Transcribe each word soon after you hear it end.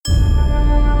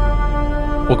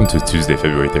Welcome to Tuesday,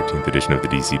 February 13th edition of the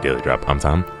DC Daily Drop. I'm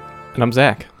Tom. And I'm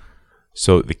Zach.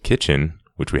 So The Kitchen,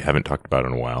 which we haven't talked about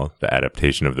in a while, the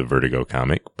adaptation of the Vertigo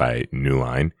comic by New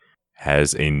Line,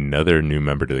 has another new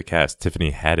member to the cast.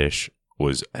 Tiffany Haddish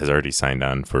has already signed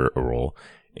on for a role,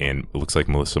 and it looks like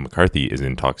Melissa McCarthy is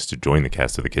in talks to join the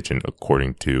cast of The Kitchen,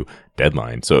 according to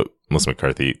Deadline. So Melissa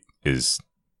McCarthy is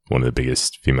one of the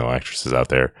biggest female actresses out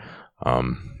there.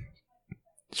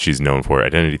 She's known for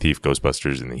Identity Thief,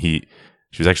 Ghostbusters, and The Heat.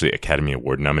 She was actually Academy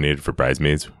Award nominated for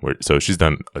Bridesmaids, so she's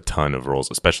done a ton of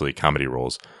roles, especially comedy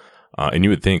roles. And you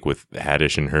would think with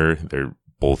Haddish and her, they're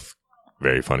both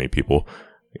very funny people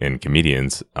and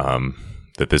comedians,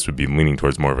 that this would be leaning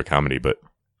towards more of a comedy. But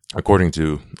according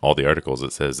to all the articles,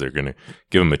 it says they're going to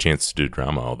give them a chance to do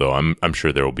drama, although I'm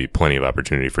sure there will be plenty of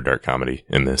opportunity for dark comedy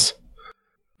in this.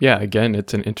 Yeah, again,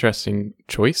 it's an interesting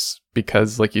choice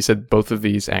because, like you said, both of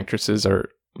these actresses are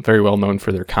very well known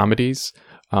for their comedies,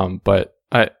 but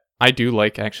I do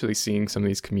like actually seeing some of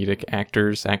these comedic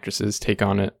actresses take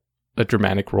on a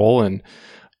dramatic role, and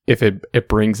if it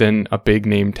brings in a big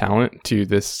name talent to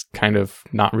this kind of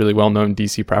not really well known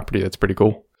DC property, that's pretty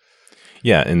cool.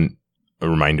 Yeah, and a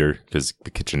reminder, because The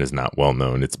Kitchen is not well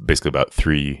known, it's basically about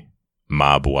three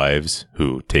mob wives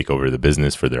who take over the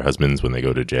business for their husbands when they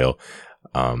go to jail.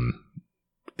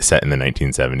 Set in the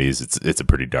 1970s, it's a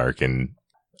pretty dark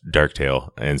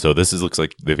tale, and so looks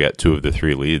like they've got two of the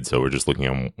three leads, so we're just looking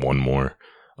at one more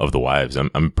of the wives.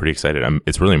 I'm pretty excited.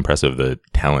 It's really impressive, the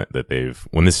talent that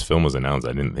when this film was announced,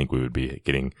 I didn't think we would be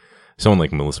getting someone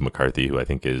like Melissa McCarthy, who I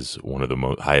think is one of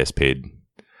the highest paid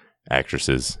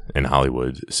actresses in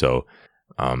Hollywood. So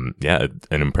yeah,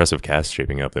 an impressive cast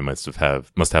shaping up. They must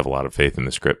have a lot of faith in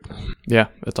the script. Yeah,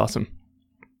 that's awesome.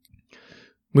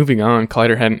 Moving on,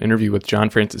 Collider had an interview with John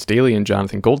Francis Daley and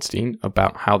Jonathan Goldstein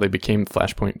about how they became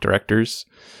Flashpoint directors.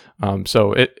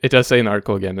 So it does say in the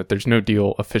article again that there's no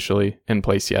deal officially in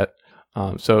place yet.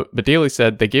 But Daley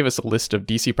said they gave us a list of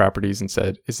DC properties and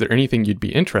said, "Is there anything you'd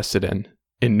be interested in?"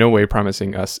 In no way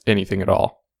promising us anything at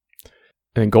all.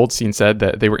 And then Goldstein said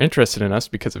that they were interested in us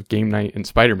because of Game Night and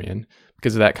Spider-Man.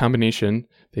 Because of that combination,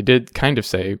 they did kind of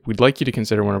say, "We'd like you to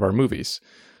consider one of our movies."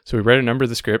 So we read a number of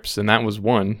the scripts, and that was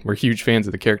one. We're huge fans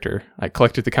of the character. I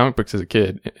collected the comic books as a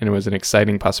kid, and it was an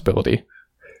exciting possibility.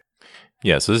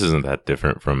 Yeah, so this isn't that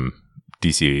different from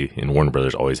DC, and Warner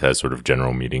Brothers always has sort of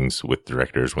general meetings with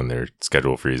directors when their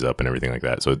schedule frees up and everything like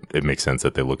that. So it makes sense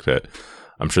that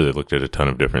I'm sure they looked at a ton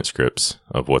of different scripts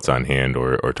of what's on hand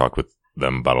or talked with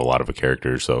them about a lot of a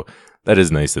character. So that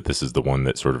is nice that this is the one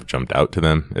that sort of jumped out to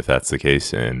them, if that's the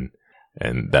case, and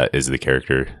that is the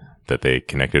character that they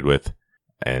connected with.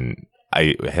 And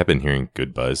I have been hearing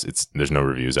good buzz. There's no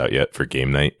reviews out yet for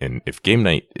Game Night, and if Game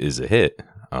Night is a hit,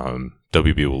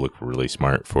 WB will look really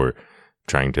smart for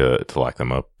trying to lock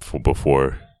them up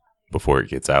before it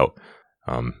gets out.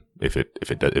 If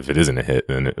it isn't a hit,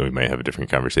 then we might have a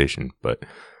different conversation. But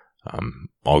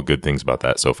all good things about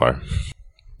that so far.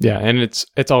 Yeah, and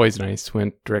it's always nice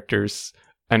when directors.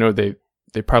 I know they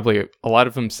probably, a lot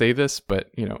of them say this,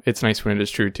 but it's nice when it is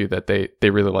true too, that they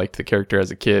really liked the character as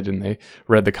a kid and they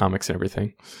read the comics and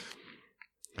everything.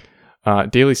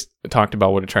 Daley talked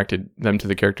about what attracted them to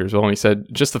the character as well, and he said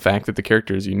just the fact that the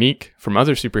character is unique from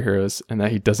other superheroes and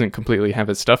that he doesn't completely have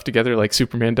his stuff together like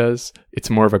Superman does. It's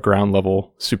more of a ground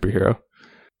level superhero,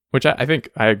 which I think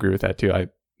I agree with that too.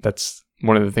 That's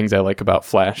one of the things I like about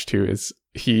Flash too, is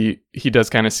he does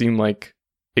kind of seem like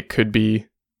it could be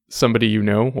somebody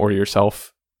or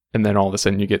yourself, and then all of a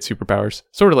sudden you get superpowers,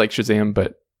 sort of like Shazam,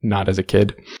 but not as a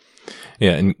kid.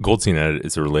 Yeah, and Goldstein added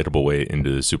it's a relatable way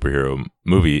into the superhero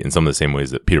movie in some of the same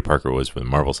ways that Peter Parker was for the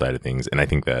Marvel side of things. And I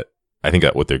think that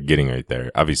what they're getting right there,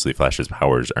 obviously Flash's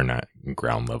powers are not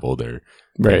ground level, they're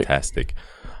fantastic.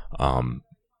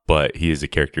 But he is a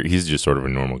character, he's just sort of a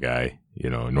normal guy,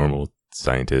 a normal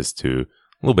scientist who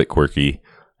a little bit quirky.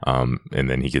 And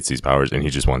then he gets these powers and he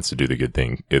just wants to do the good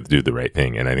thing, do the right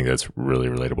thing. And I think that's really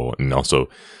relatable. And also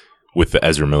with the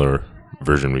Ezra Miller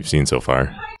version we've seen so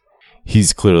far,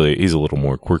 he's a little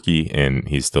more quirky and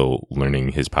he's still learning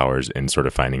his powers and sort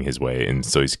of finding his way. And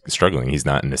so he's struggling. He's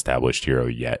not an established hero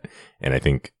yet. And I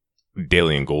think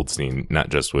Daley and Goldstein, not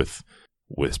just with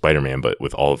Spider-Man, but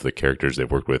with all of the characters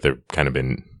they've worked with, they've kind of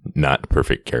been not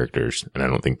perfect characters. And I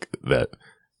don't think that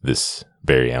this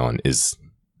Barry Allen is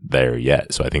there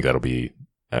yet. So I think that'll be,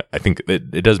 I think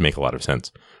it does make a lot of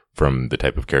sense from the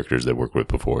type of characters they worked with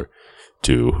before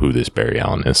to who this Barry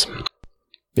Allen is.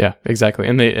 Yeah, exactly.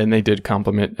 And they did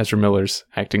compliment Ezra Miller's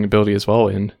acting ability as well.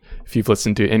 And if you've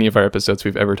listened to any of our episodes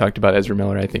we've ever talked about Ezra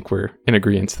Miller, I think we're in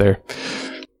agreement there.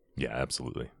 Yeah,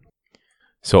 absolutely.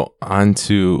 So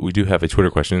we do have a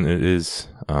Twitter question. It is,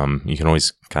 you can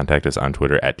always contact us on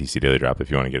Twitter at DC Daily Drop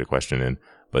if you want to get a question in.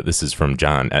 But this is from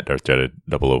John at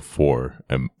DarthJedi004,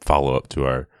 a follow-up to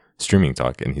our streaming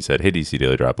talk. And he said, hey, DC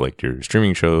Daily Drop, liked your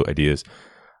streaming show ideas.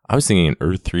 I was thinking an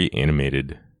Earth 3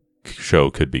 animated show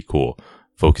could be cool,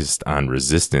 focused on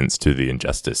resistance to the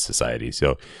Injustice Society.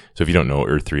 So if you don't know,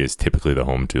 Earth 3 is typically the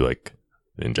home to like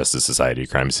the Injustice Society,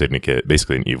 Crime Syndicate,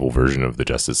 basically an evil version of the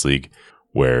Justice League,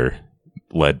 where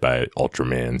led by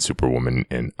Ultraman, Superwoman,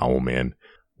 and Owlman,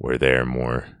 where they're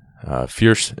more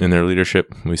fierce in their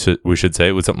leadership. We should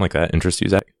say. Would something like that interest you,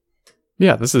 Zach?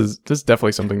 Yeah, this is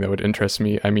definitely something that would interest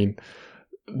me. I mean,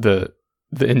 the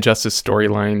Injustice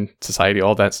storyline, society,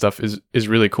 all that stuff is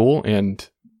really cool. And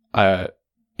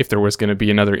if there was going to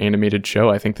be another animated show,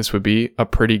 I think this would be a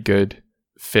pretty good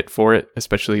fit for it,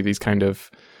 especially these kind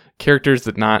of characters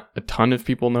that not a ton of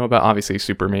people know about. Obviously,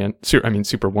 Superwoman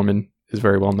is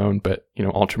very well known, but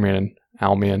Ultraman and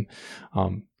Owlman.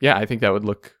 I think that would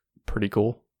look pretty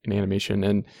cool in animation.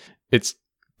 And it's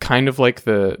kind of like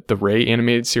the Ray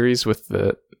animated series with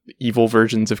the evil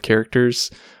versions of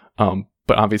characters,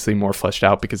 but obviously more fleshed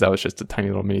out because that was just a tiny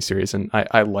little miniseries. And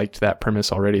I liked that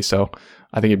premise already, so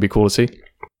I think it'd be cool to see.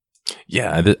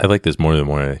 Yeah, I like this more the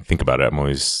more I think about it. I'm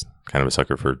always kind of a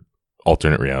sucker for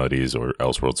alternate realities or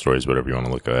Elseworld stories, whatever you want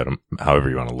to look at them, however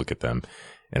you want to look at them.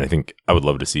 And I think I would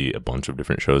love to see a bunch of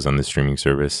different shows on this streaming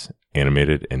service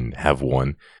animated and have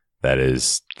one that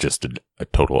is just a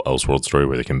total Elseworld story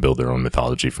where they can build their own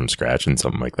mythology from scratch, and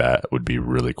something like that would be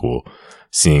really cool.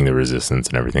 Seeing the resistance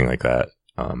and everything like that.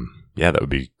 That would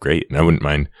be great. And I wouldn't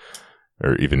mind,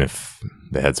 or even if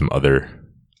they had some other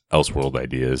Elseworld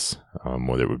ideas,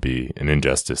 whether it would be an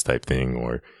Injustice type thing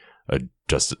or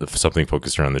something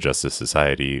focused around the Justice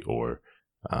Society, or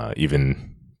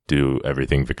even do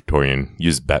everything Victorian,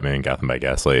 use Batman Gotham by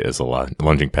Gaslight as a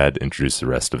launching pad to introduce the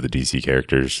rest of the DC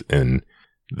characters in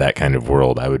that kind of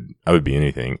world. I would be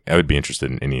anything. I would be interested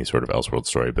in any sort of Elseworld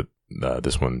story, but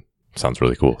this one sounds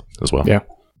really cool as well. Yeah.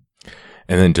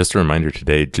 And then just a reminder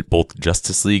today, both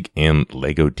Justice League and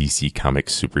Lego DC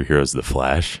Comics Superheroes The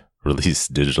Flash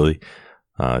released digitally,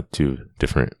 2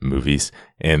 different movies,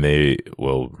 and they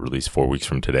will release 4 weeks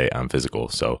from today on physical.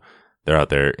 So they're out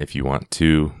there if you want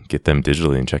to get them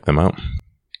digitally and check them out. Do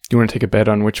you want to take a bet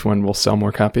on which one will sell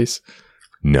more copies?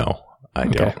 No, I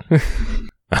don't.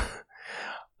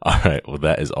 All right. Well,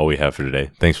 that is all we have for today.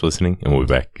 Thanks for listening, and we'll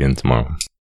be back again tomorrow.